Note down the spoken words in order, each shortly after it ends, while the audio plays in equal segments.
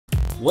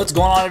What's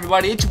going on,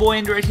 everybody? It's your boy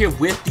Indirect here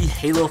with the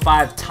Halo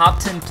 5 Top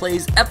 10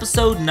 Plays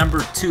episode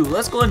number 2.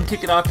 Let's go ahead and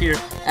kick it off here.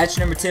 At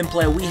your number 10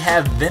 play, we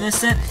have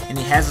Vinicent, and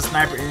he has a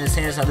sniper in his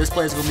hands. Now this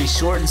play is going to be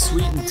short and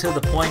sweet and to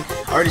the point.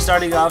 Already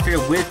starting off here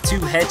with 2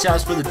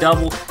 headshots for the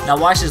double. Now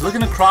watch this,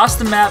 looking across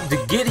the map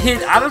to get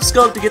hit out of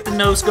scope to get the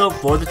no scope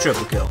for the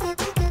triple kill.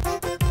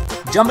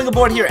 Jumping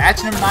aboard here at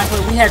your number 9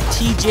 play, we have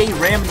TJ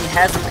Ram, and he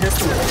has a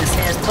pistol in his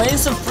hands, playing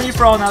some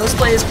free-for-all. Now this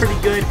play is pretty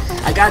good,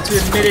 I got to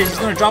admit it. He's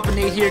going to drop a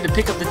nade here to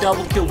pick up the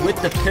double kill with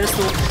the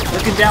pistol,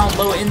 looking down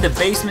low in the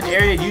basement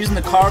area, using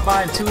the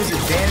carbine to his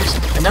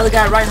advantage. Another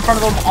guy right in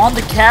front of him on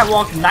the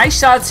catwalk. Nice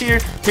shots here,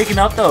 picking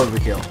up the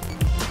overkill.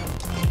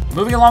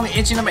 Moving along the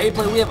entry number 8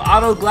 play, we have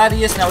Auto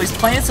Gladius. Now he's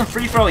playing some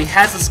free throw. He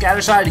has the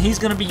scatter shot, and he's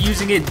going to be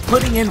using it,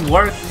 putting in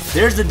work.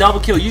 There's the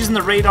double kill, using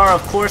the radar,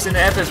 of course, in the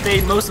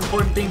FFA. Most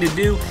important thing to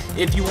do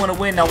if you want to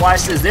win. Now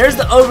watch this. There's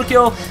the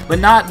overkill, but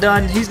not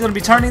done. He's going to be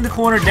turning the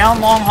corner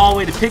down long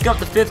hallway to pick up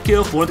the 5th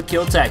kill for the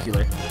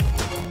Kill-tacular.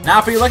 Now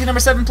for your lucky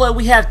number 7 play,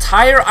 we have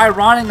Tire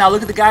Ironic. Now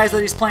look at the guys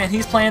that he's playing.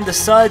 He's playing the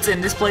Suds,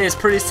 and this play is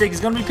pretty sick. He's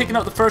going to be picking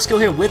up the 1st kill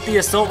here with the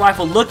assault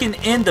rifle, looking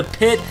in the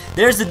pit.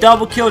 There's the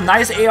double kill.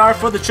 Nice AR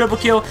for the triple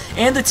kill,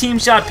 and the team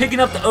shot,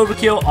 picking up the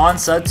overkill on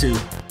Sud 2.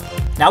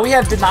 Now we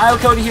have Denial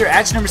Cody here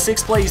at your number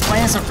 6 play. He's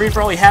playing some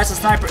free-for-all. He has a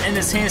sniper in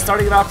his hand,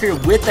 starting it off here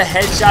with the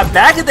headshot.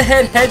 Back of the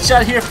head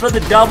headshot here for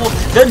the double.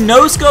 The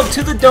no-scope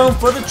to the dome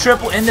for the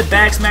triple, and the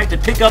back smack to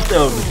pick up the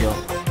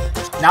overkill.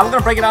 Now we're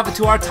going to break it off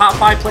into our top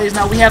 5 plays.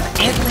 Now we have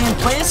Emnion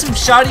playing some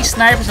shoddy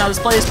snipers. Now this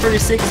play is pretty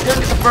sick. He's going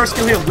to get the 1st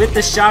kill here with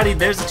the shoddy.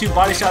 There's the 2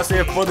 body shots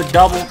there for the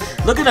double.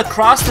 Looking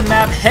across the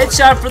map,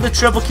 headshot for the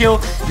triple kill.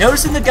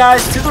 Noticing the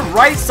guys to the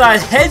right side,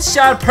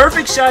 headshot,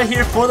 perfect shot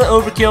here for the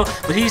overkill,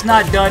 but he's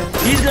not done.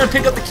 He's going to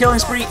pick up the killing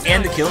spree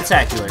and the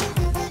Kill-tacular.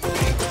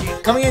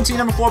 Coming into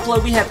number 4 play,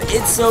 we have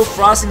So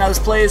Frosty. Now this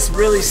play is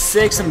really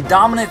sick. Some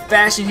dominant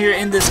fashion here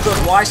in this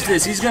clip. Watch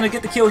this. He's going to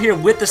get the kill here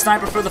with the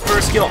sniper for the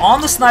 1st kill. On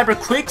the sniper,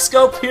 quick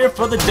scope here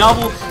for the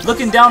double.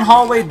 Looking down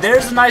hallway.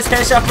 There's a nice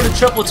headshot for the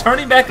triple.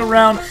 Turning back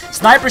around.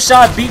 Sniper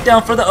shot, beat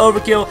down for the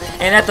overkill.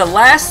 And at the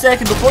last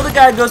second, before the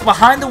guy goes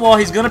behind the wall,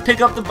 he's going to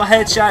pick up the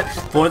headshot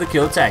for the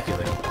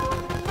Kill-tacular.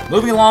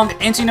 Moving along,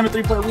 entry number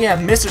 3 play, we have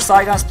Mr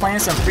Sigons playing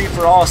some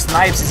free-for-all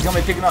snipes. He's going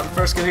to be picking up the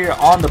 1st kill here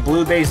on the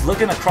blue base.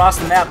 Looking across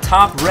the map,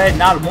 top red,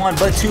 not 1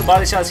 but 2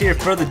 body shots here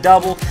for the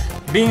double.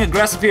 Being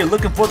aggressive here,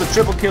 looking for the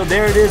triple kill.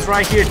 There it is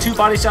right here, 2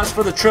 body shots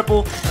for the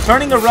triple.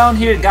 Turning around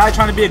here, guy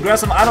trying to be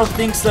aggressive. I don't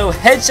think so.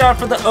 Headshot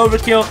for the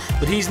overkill,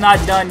 but he's not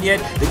done yet.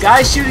 The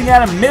guy shooting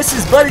at him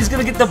misses, but he's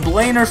going to get the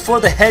blainer for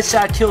the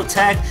headshot kill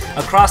tag.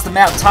 Across the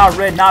map, top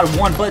red, not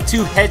 1 but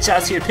 2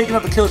 headshots here, picking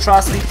up the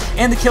Kill-trocity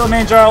and the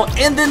Kilimanjaro,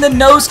 and then the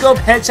no-scope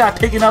headshot,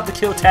 picking up the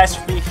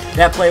Kill-catastrophe.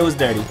 That play was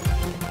dirty.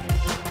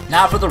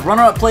 Now for the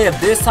runner-up play of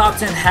this top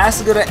 10 has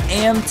to go to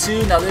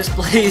AM2. Now this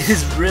play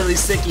is really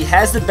sick. He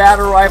has the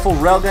battle rifle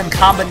railgun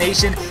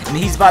combination, and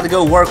he's about to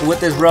go work with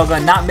this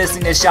railgun, not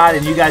missing a shot,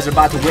 and you guys are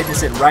about to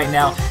witness it right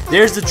now.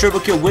 There's the triple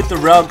kill with the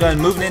railgun,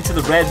 moving into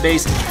the red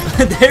base.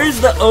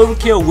 There's the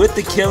overkill with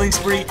the killing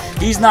spree.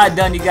 He's not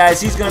done, you guys.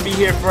 He's going to be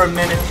here for a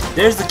minute.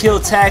 There's the kill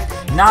tack,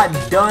 not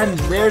done.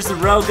 There's the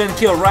railgun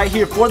kill right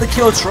here for the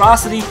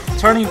Kill-trocity.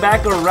 Turning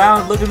back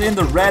around, looking in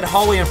the red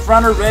hallway in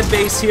front of red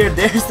base here.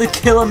 There's the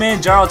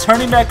Kilimanjaro,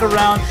 turning back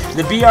around,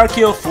 the BR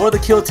kill for the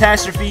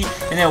Kill-catastrophe,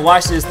 and then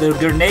watch this, the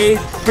grenade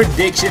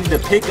prediction to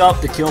pick up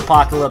the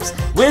Kill-apocalypse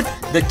with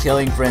the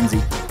killing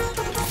frenzy.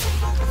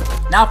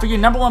 Now for your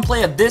number 1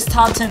 play of this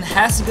top 10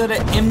 has to go to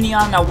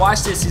Emnion. Now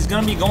watch this. He's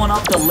going to be going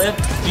up the lift,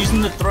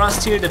 using the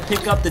thrust here to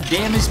pick up the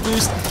damage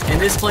boost. And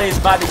this play is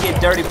about to get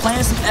dirty.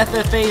 Playing some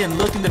FFA and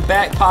look in the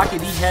back pocket.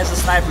 He has a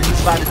sniper.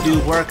 He's about to do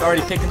work.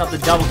 Already picking up the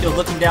double kill.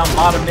 Looking down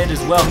bottom mid as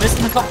well.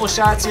 Missing a couple of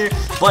shots here,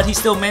 but he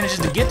still manages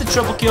to get the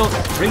triple kill.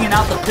 Bringing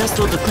out the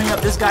pistol to clean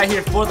up this guy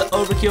here for the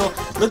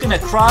overkill. Looking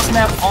at cross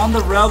map on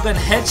the railgun.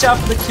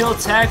 Headshot for the kill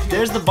tag.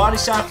 There's the body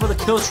shot for the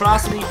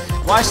Kill-trocity.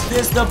 Watch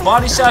this. The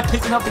body shot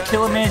picking up the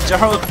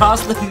Kilimanjaro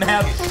across the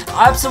map.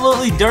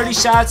 Absolutely dirty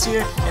shots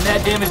here, and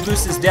that damage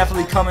boost is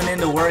definitely coming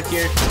into work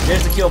here.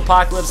 There's the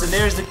Kill-apocalypse, and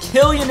there's the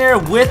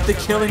Killionaire with the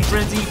killing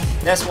frenzy.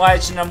 That's why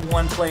it's your number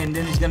 1 play, and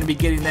then he's going to be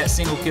getting that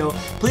single kill.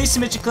 Please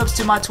submit your clips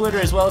to my Twitter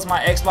as well as my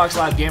Xbox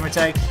Live gamer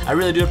tag. I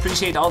really do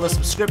appreciate all the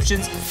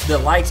subscriptions, the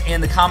likes,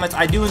 and the comments.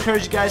 I do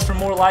encourage you guys for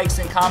more likes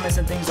and comments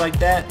and things like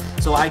that,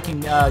 so I can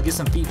get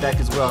some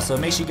feedback as well. So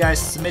make sure you guys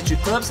submit your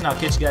clips, and I'll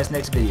catch you guys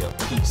next video.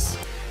 Peace.